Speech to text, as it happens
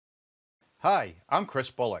Hi, I'm Chris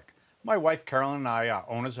Bullock. My wife Carolyn and I are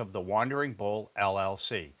owners of the Wandering Bull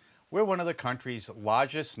LLC. We're one of the country's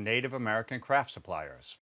largest Native American craft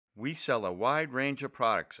suppliers. We sell a wide range of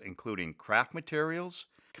products, including craft materials,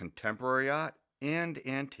 contemporary art, and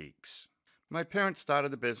antiques. My parents started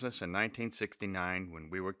the business in 1969 when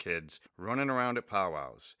we were kids, running around at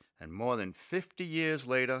powwows. And more than 50 years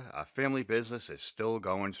later, our family business is still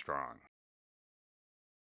going strong.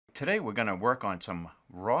 Today we're going to work on some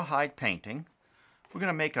rawhide painting. We're going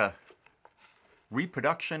to make a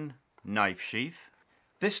reproduction knife sheath.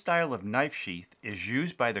 This style of knife sheath is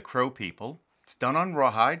used by the Crow people. It's done on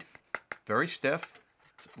rawhide, very stiff.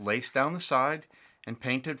 It's laced down the side and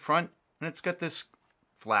painted front, and it's got this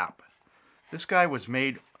flap. This guy was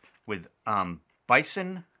made with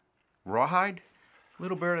bison rawhide. A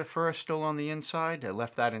little bit of fur still on the inside. I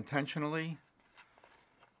left that intentionally.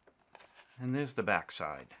 And there's the back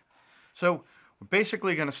side. So we're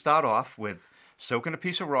basically going to start off with soaking a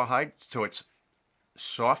piece of rawhide so it's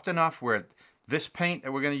soft enough where this paint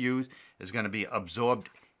that we're going to use is going to be absorbed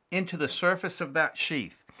into the surface of that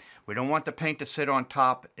sheath. We don't want the paint to sit on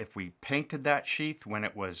top. If we painted that sheath when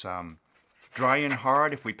it was dry and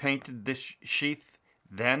hard, if we painted this sheath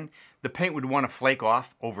then, the paint would want to flake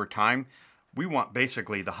off over time. We want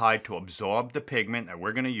basically the hide to absorb the pigment that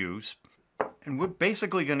we're going to use. And we're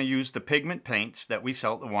basically going to use the pigment paints that we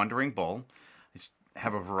sell at the Wandering Bull. They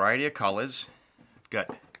have a variety of colors.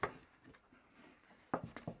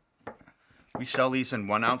 We sell these in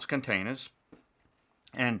 1 ounce containers.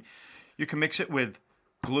 And you can mix it with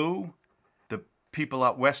glue. The people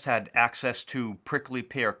out west had access to prickly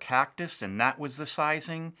pear cactus, and that was the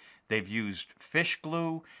sizing. They've used fish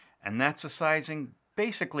glue, and that's the sizing.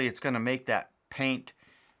 Basically, it's going to make that paint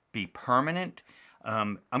be permanent.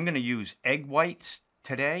 I'm going to use egg whites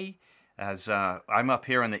today, as I'm up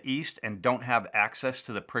here in the east and don't have access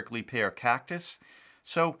to the prickly pear cactus.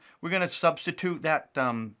 So we're going to substitute that,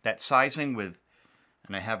 that sizing with,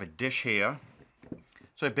 and I have a dish here.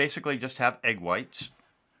 So I basically just have egg whites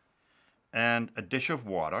and a dish of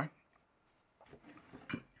water.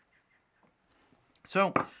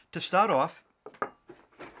 So to start off,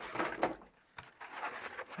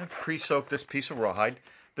 I've pre-soaked this piece of rawhide.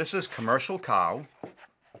 This is commercial cow.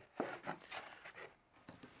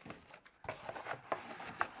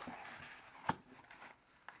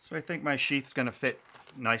 So I think my sheath's going to fit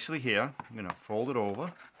nicely here. I'm going to fold it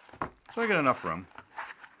over so I get enough room.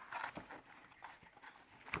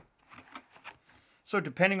 So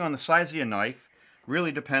depending on the size of your knife,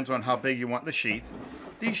 really depends on how big you want the sheath.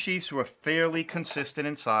 These sheaths were fairly consistent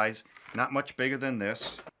in size, not much bigger than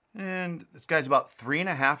this. And this guy's about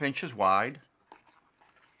 3.5 inches wide.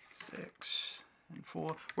 6 and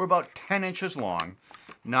 4. We're about 10 inches long,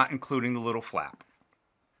 not including the little flap.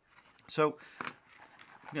 So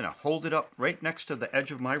I'm going to hold it up right next to the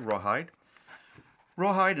edge of my rawhide.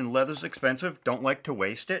 Rawhide and leather's expensive. Don't like to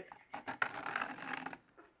waste it.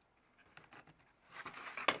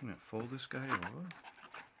 I'm going to fold this guy over.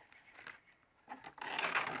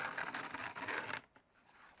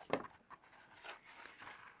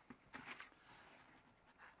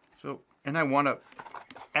 So, and I want to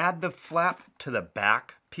add the flap to the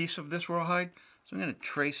back piece of this rawhide. So I'm going to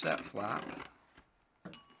trace that flap.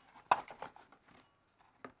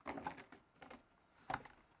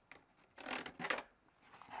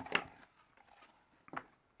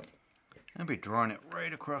 I'll be drawing it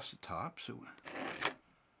right across the top. So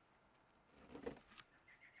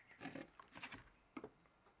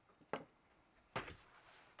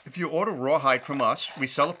if you order rawhide from us, we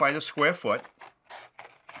sell it by the square foot.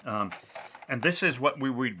 And this is what we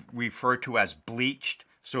would refer to as bleached,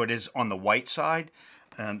 so it is on the white side.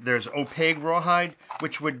 There's opaque rawhide,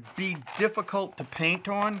 which would be difficult to paint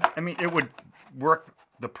on. I mean, it would work,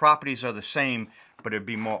 the properties are the same, but it'd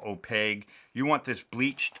be more opaque. You want this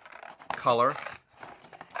bleached color.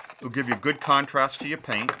 It'll give you good contrast to your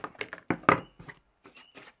paint.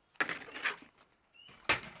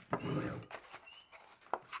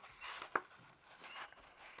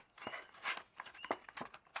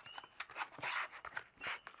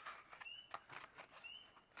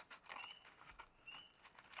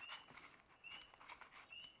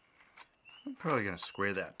 I'm probably going to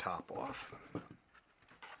square that top off.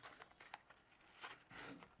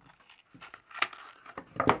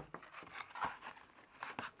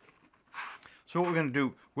 So what we're going to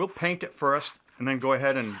do, we'll paint it first and then go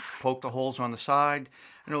ahead and poke the holes on the side.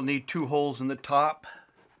 And it'll need 2 holes in the top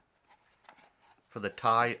for the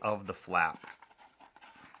tie of the flap.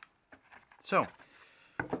 So,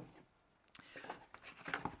 I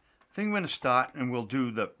think I'm going to start and we'll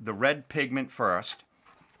do the red pigment first.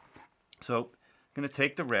 So, I'm going to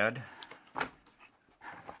take the red.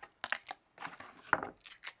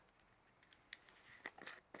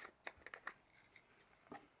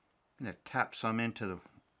 tap some into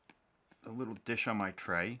the little dish on my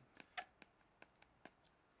tray.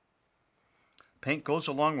 Paint goes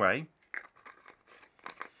a long way.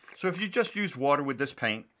 So if you just use water with this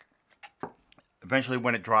paint, eventually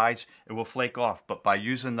when it dries, it will flake off. But by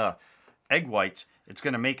using the egg whites, it's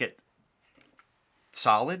going to make it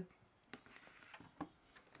solid.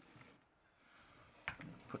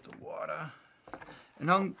 Put the water. And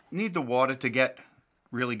I'll need the water to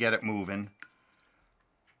really get it moving.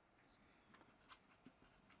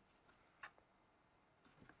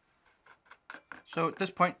 So at this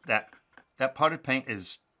point, that potted paint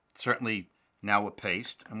is certainly now a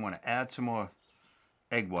paste. I'm going to add some more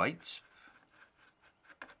egg whites.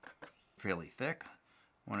 Fairly thick.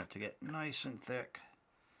 I want it to get nice and thick.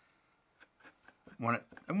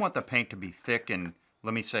 I want the paint to be thick and,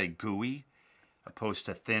 let me say, gooey, opposed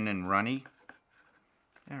to thin and runny.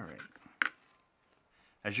 All right.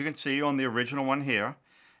 As you can see on the original one here,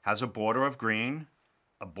 has a border of green,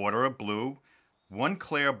 a border of blue, one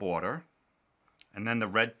clear border, and then the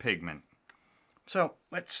red pigment. So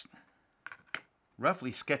let's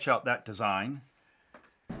roughly sketch out that design.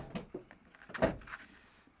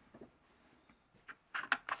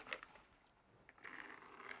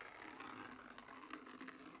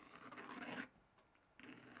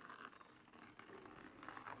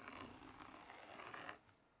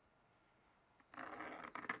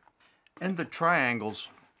 And the triangles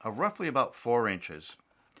are roughly about 4 inches.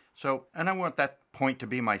 So, and I want that point to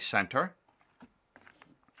be my center.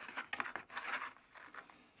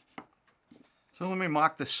 So let me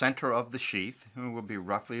mark the center of the sheath, and it will be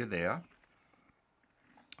roughly there.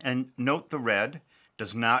 And note the red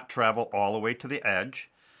does not travel all the way to the edge.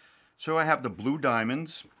 So I have the blue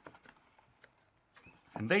diamonds,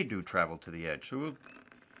 and they do travel to the edge. So we'll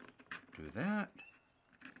do that,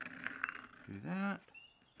 do that,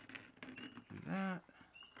 do that.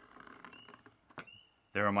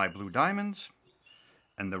 There are my blue diamonds,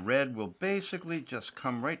 and the red will basically just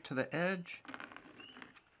come right to the edge.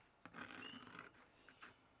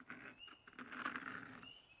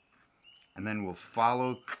 And then we'll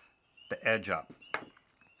follow the edge up.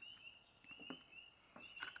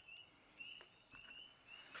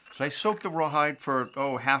 So I soaked the rawhide for,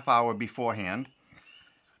 half hour beforehand.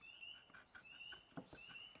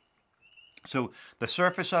 So the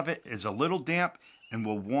surface of it is a little damp, and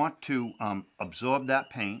we'll want to absorb that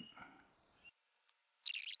paint.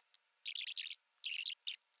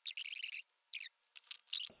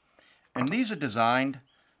 And these are designed,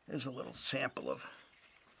 there's a little sample of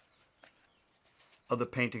the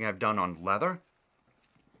painting I've done on leather.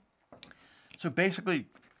 So basically,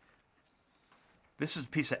 this is a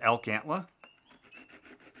piece of elk antler,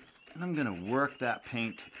 and I'm going to work that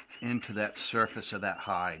paint into that surface of that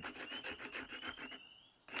hide.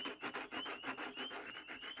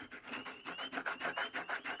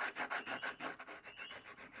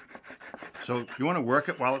 So you want to work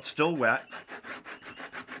it while it's still wet.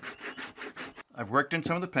 I've worked in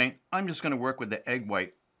some of the paint. I'm just going to work with the egg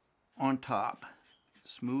white on top.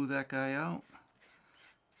 Smooth that guy out.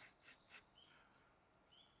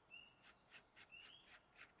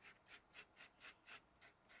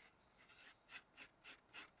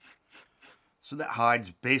 So that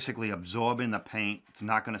hide's basically absorbing the paint. It's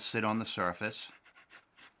not going to sit on the surface.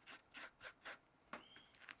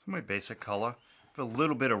 It's my basic color. With a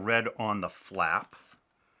little bit of red on the flap.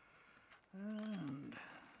 And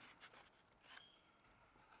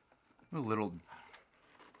a little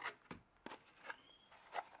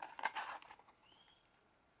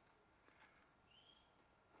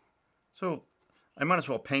so I might as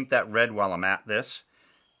well paint that red while I'm at this.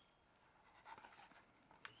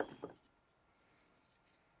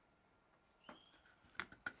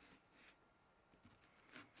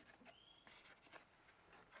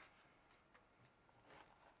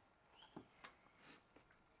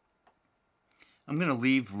 I'm going to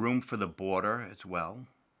leave room for the border as well.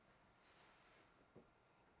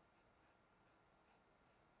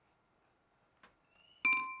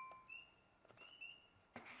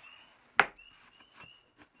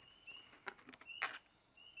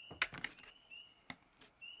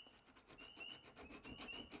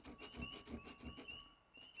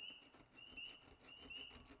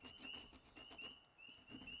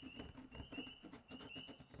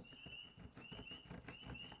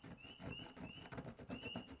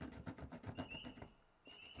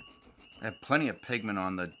 I have plenty of pigment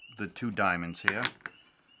on the 2 diamonds here.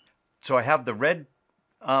 So I have the red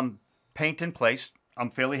paint in place.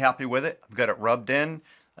 I'm fairly happy with it. I've got it rubbed in.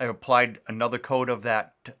 I've applied another coat of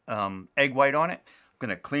that egg white on it. I'm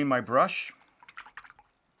going to clean my brush.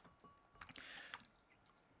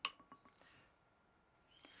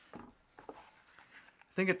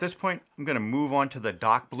 I think at this point I'm going to move on to the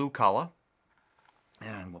dark blue color.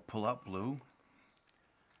 And we'll pull out blue.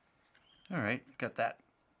 All right, got that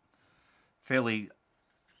fairly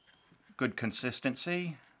good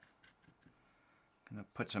consistency. Gonna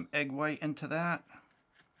put some egg white into that.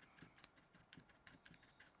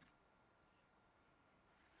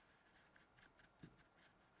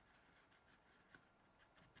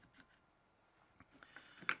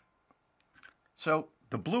 So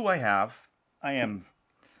the blue I'd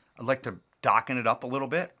like to darken it up a little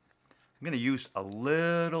bit. I'm going to use a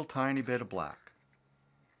little tiny bit of black.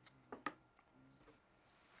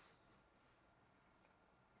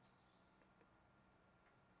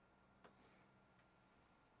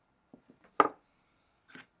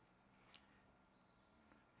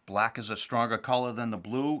 Black is a stronger color than the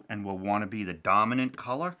blue and will want to be the dominant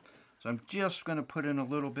color. So I'm just going to put in a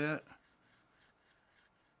little bit.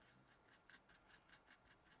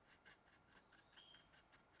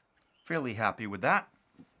 Fairly happy with that.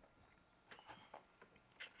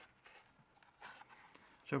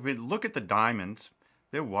 So if we look at the diamonds,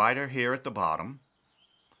 they're wider here at the bottom.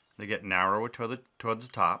 They get narrower towards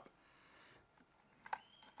the top.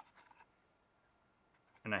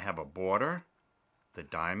 And I have a border, the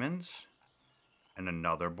diamonds, and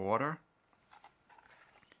another border,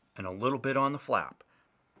 and a little bit on the flap.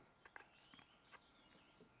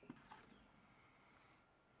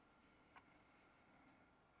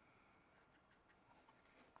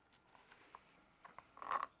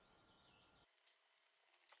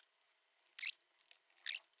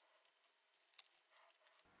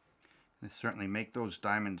 And certainly make those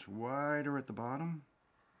diamonds wider at the bottom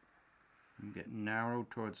and get narrow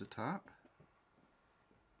towards the top.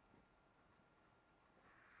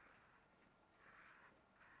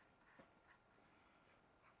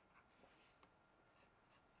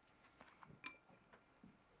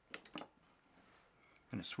 I'm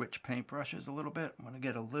going to switch paintbrushes a little bit. I'm going to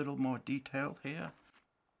get a little more detailed here.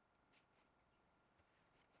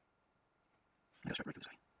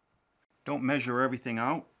 Don't measure everything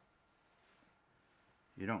out.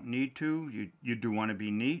 You don't need to. You do want to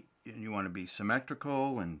be neat and you want to be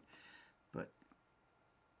symmetrical, but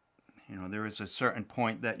you know, there is a certain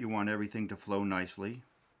point that you want everything to flow nicely.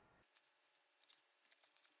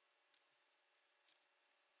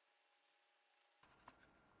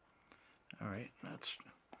 All right, let's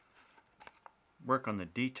work on the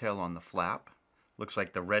detail on the flap. Looks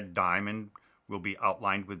like the red diamond will be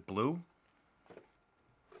outlined with blue.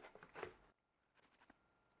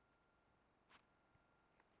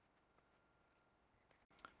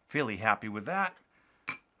 Fairly happy with that.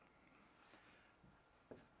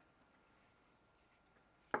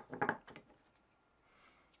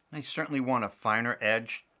 I certainly want a finer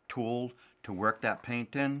edge tool to work that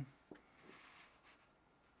paint in.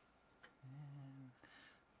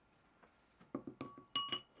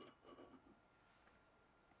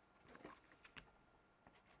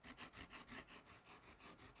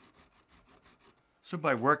 So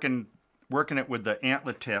by working it with the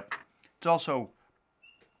antler tip, it's also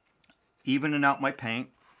evening out my paint.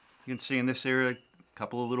 You can see in this area a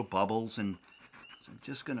couple of little bubbles, and so I'm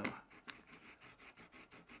just going to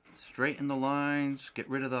straighten the lines, get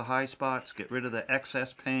rid of the high spots, get rid of the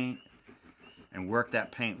excess paint, and work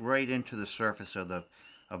that paint right into the surface of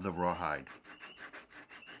the rawhide.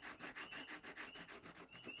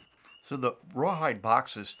 So the rawhide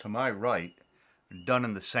boxes to my right are done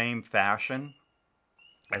in the same fashion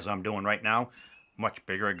as I'm doing right now. Much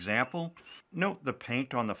bigger example. Note the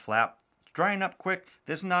paint on the flap. It's drying up quick.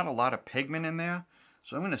 There's not a lot of pigment in there,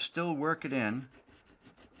 so I'm going to still work it in.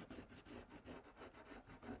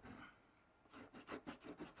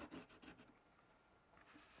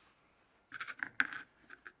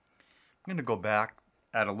 I'm going to go back,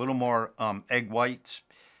 add a little more egg whites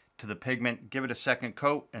to the pigment, give it a second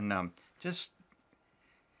coat, and just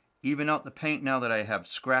even out the paint now that I have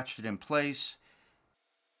scratched it in place.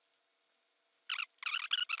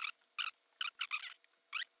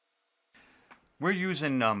 We're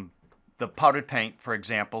using the powdered paint, for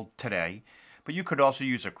example, today, but you could also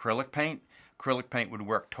use acrylic paint. Acrylic paint would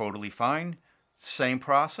work totally fine. Same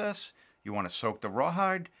process. You want to soak the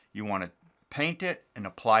rawhide, you want to paint it and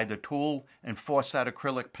apply the tool and force that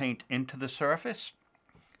acrylic paint into the surface.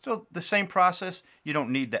 So the same process. You don't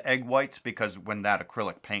need the egg whites because when that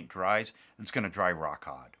acrylic paint dries, it's going to dry rock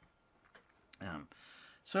hard.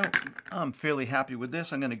 So I'm fairly happy with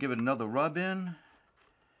this. I'm going to give it another rub in.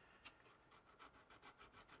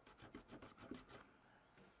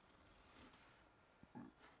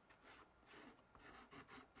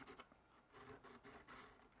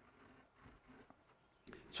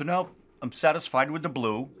 So now I'm satisfied with the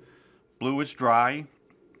blue. Blue is dry.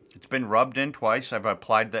 It's been rubbed in twice. I've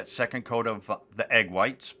applied that second coat of the egg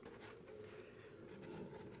whites.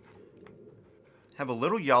 Have a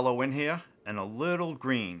little yellow in here and a little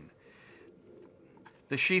green.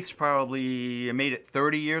 The sheath's probably, I made it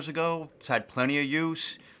 30 years ago. It's had plenty of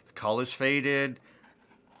use. The color's faded.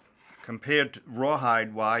 Compared to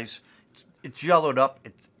rawhide wise, it's yellowed up.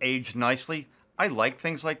 It's aged nicely. I like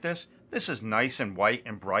things like this. This is nice and white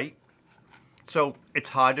and bright. So it's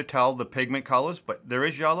hard to tell the pigment colors, but there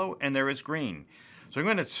is yellow and there is green. So I'm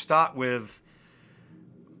going to start with,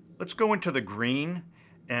 let's go into the green,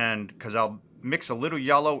 and because I'll mix a little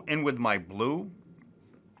yellow in with my blue,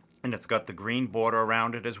 and it's got the green border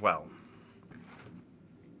around it as well.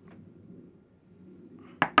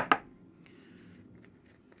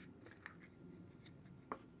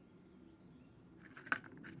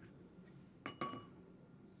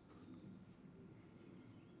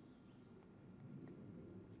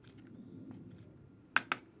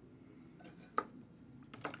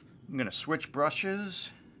 I'm going to switch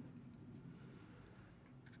brushes.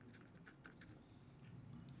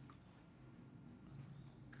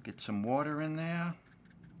 Get some water in there.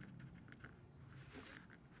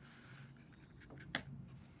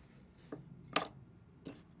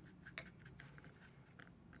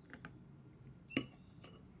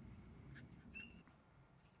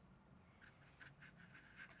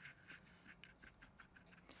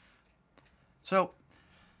 So,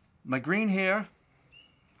 my green here,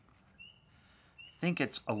 I think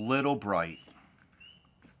it's a little bright.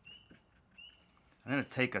 I'm going to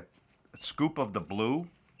take a scoop of the blue.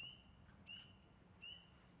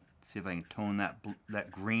 See if I can tone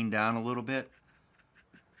that green down a little bit.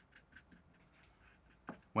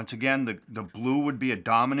 Once again, the blue would be a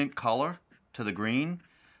dominant color to the green,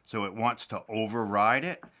 so it wants to override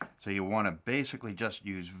it. So you want to basically just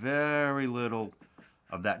use very little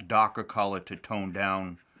of that darker color to tone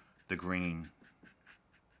down the green.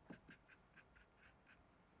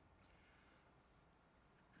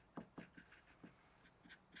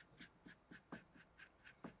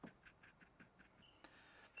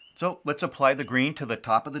 So let's apply the green to the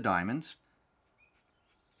top of the diamonds.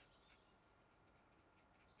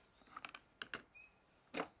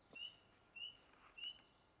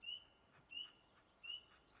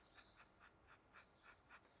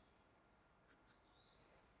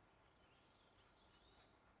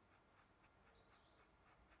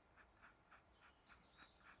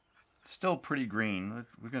 Still pretty green.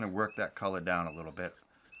 We're going to work that color down a little bit.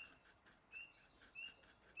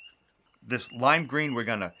 This lime green we're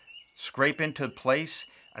going to scrape into place,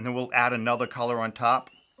 and then we'll add another color on top,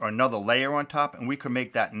 or another layer on top, and we can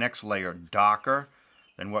make that next layer darker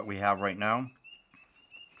than what we have right now.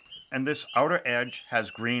 And this outer edge has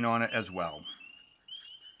green on it as well.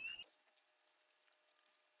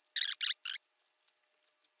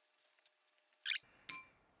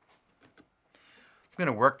 I'm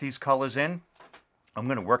going to work these colors in. I'm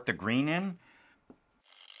going to work the green in.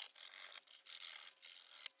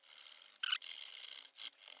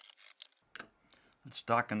 Let's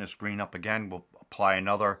darken this green up again. We'll apply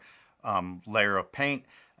another layer of paint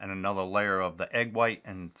and another layer of the egg white,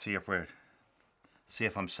 and see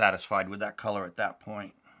if I'm satisfied with that color at that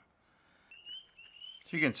point.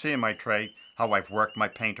 So you can see in my tray how I've worked my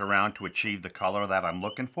paint around to achieve the color that I'm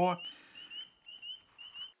looking for.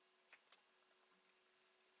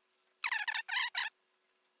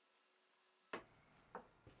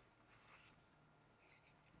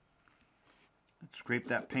 Let's scrape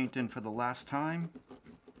that paint in for the last time.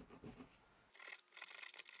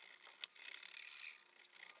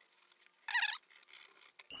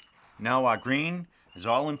 Now our green is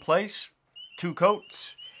all in place, 2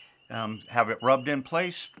 coats. Have it rubbed in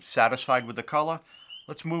place, satisfied with the color.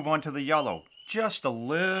 Let's move on to the yellow. Just a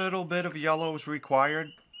little bit of yellow is required.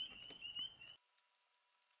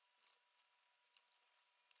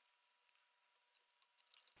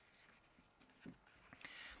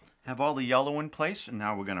 Have all the yellow in place, and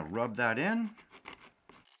now we're going to rub that in.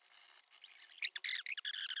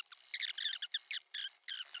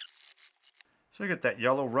 So I get that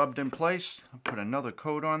yellow rubbed in place. I'll put another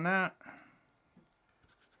coat on that.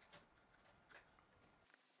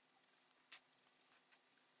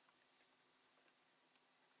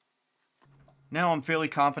 Now I'm fairly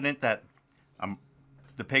confident that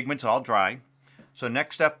the pigment's all dry. So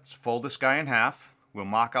next step is fold this guy in half. We'll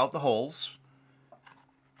mark out the holes.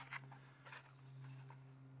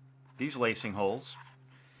 These lacing holes.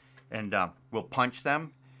 And we'll punch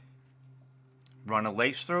them, run a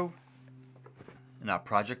lace through, and our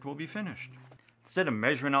project will be finished. Instead of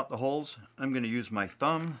measuring out the holes, I'm going to use my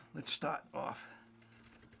thumb. Let's start off.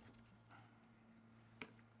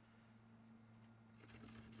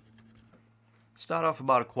 start off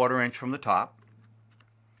about 1/4 inch from the top.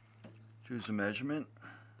 Choose a measurement.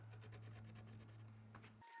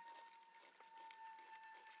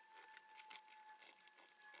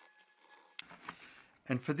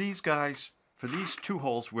 And for these guys, for these 2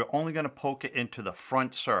 holes, we're only going to poke it into the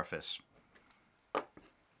front surface. So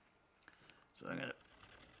I'm going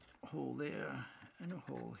to hole there and a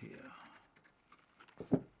hole here.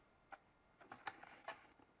 I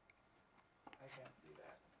can't see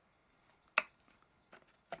that.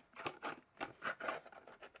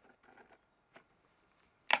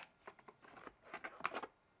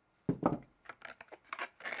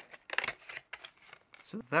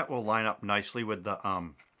 So that will line up nicely with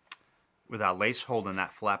the with our lace holding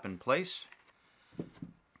that flap in place.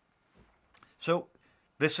 So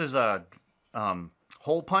this is a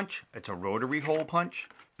hole punch. It's a rotary hole punch.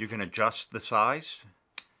 You can adjust the size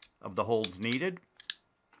of the holes needed.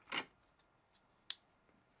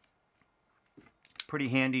 Pretty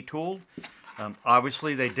handy tool.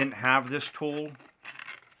 Obviously they didn't have this tool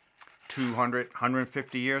 200,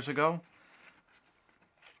 150 years ago.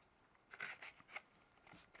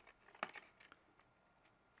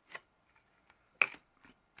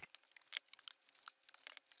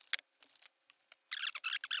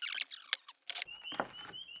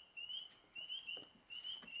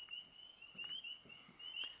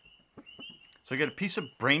 So I get a piece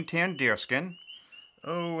of brain-tanned deerskin.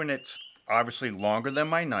 Oh, and it's obviously longer than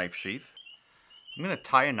my knife sheath. I'm going to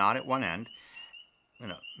tie a knot at one end. I'm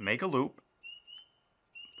going to make a loop.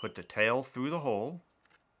 Put the tail through the hole.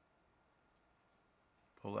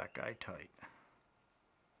 Pull that guy tight.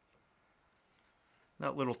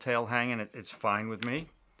 That little tail hanging, it's fine with me.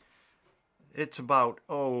 It's about,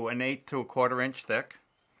 1/8 to 1/4 inch thick.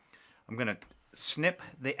 I'm going to snip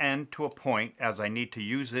the end to a point as I need to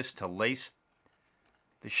use this to lace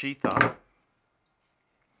the sheath up.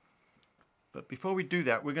 But before we do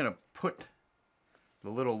that, we're going to put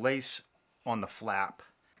the little lace on the flap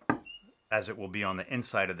as it will be on the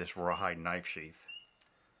inside of this rawhide knife sheath.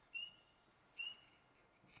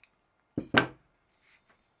 So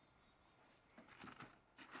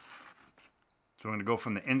I'm going to go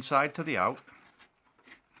from the inside to the out.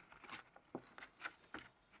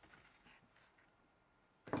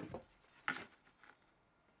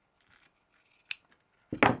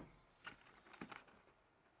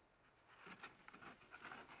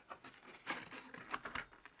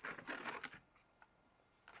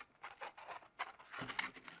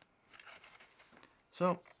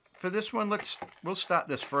 So for this one, we'll start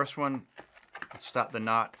this first one. Let's start the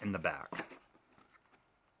knot in the back.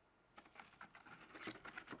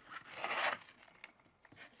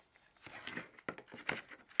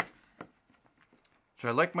 So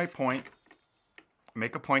I like my point.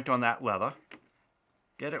 Make a point on that leather.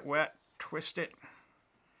 Get it wet, twist it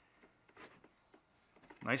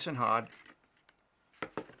nice and hard.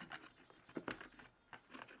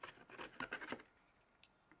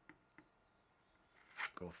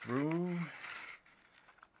 Go through,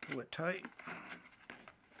 pull it tight.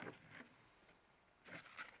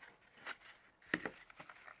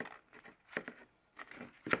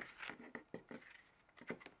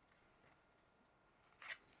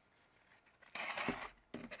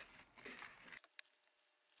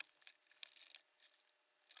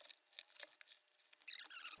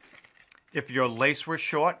 If your lace were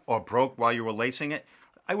short or broke while you were lacing it,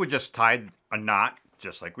 I would just tie a knot,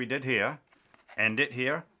 just like we did here, end it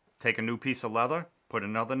here, take a new piece of leather, put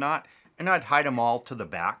another knot, and I'd hide them all to the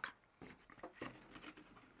back.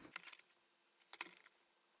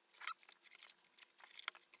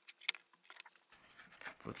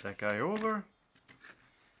 Put that guy over.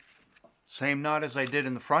 Same knot as I did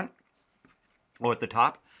in the front, or at the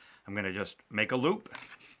top. I'm going to just make a loop.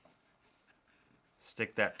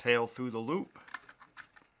 Stick that tail through the loop.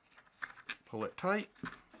 Pull it tight.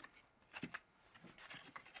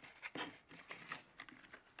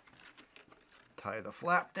 Tie the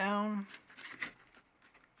flap down.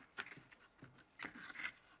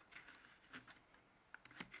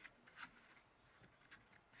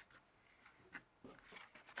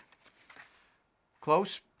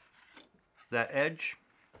 Close that edge.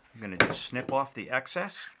 I'm going to just snip off the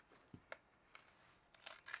excess.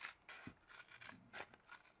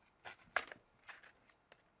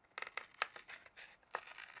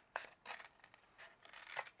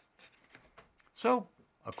 So,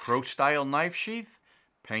 a crow-style knife sheath,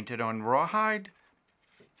 painted on rawhide.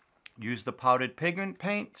 Use the powdered pigment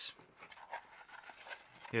paints.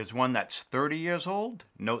 Here's one that's 30 years old.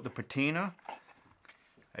 Note the patina.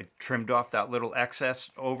 I trimmed off that little excess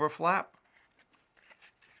overflap.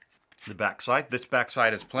 The back side. This back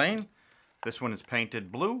side is plain. This one is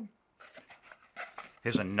painted blue.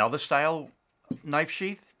 Here's another style knife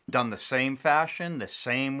sheath, done the same fashion, the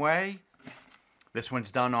same way. This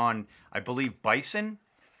one's done on, I believe, bison.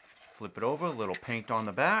 Flip it over, a little paint on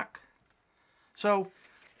the back. So,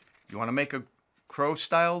 you want to make a crow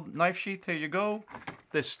style knife sheath? Here you go.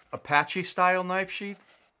 This Apache style knife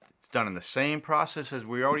sheath, it's done in the same process as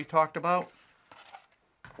we already talked about.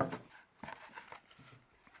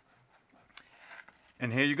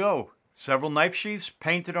 And here you go. Several knife sheaths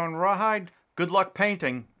painted on rawhide. Good luck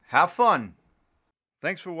painting. Have fun.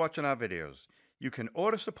 Thanks for watching our videos. You can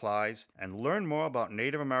order supplies and learn more about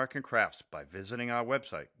Native American crafts by visiting our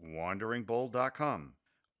website, wanderingbull.com.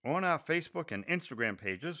 On our Facebook and Instagram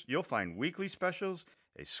pages, you'll find weekly specials,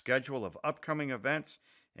 a schedule of upcoming events,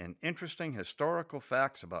 and interesting historical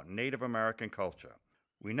facts about Native American culture.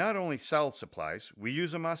 We not only sell supplies, we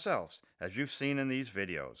use them ourselves, as you've seen in these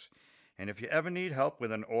videos. And if you ever need help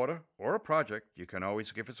with an order or a project, you can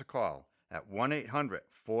always give us a call at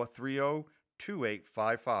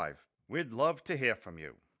 1-800-430-2855. We'd love to hear from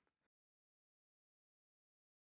you.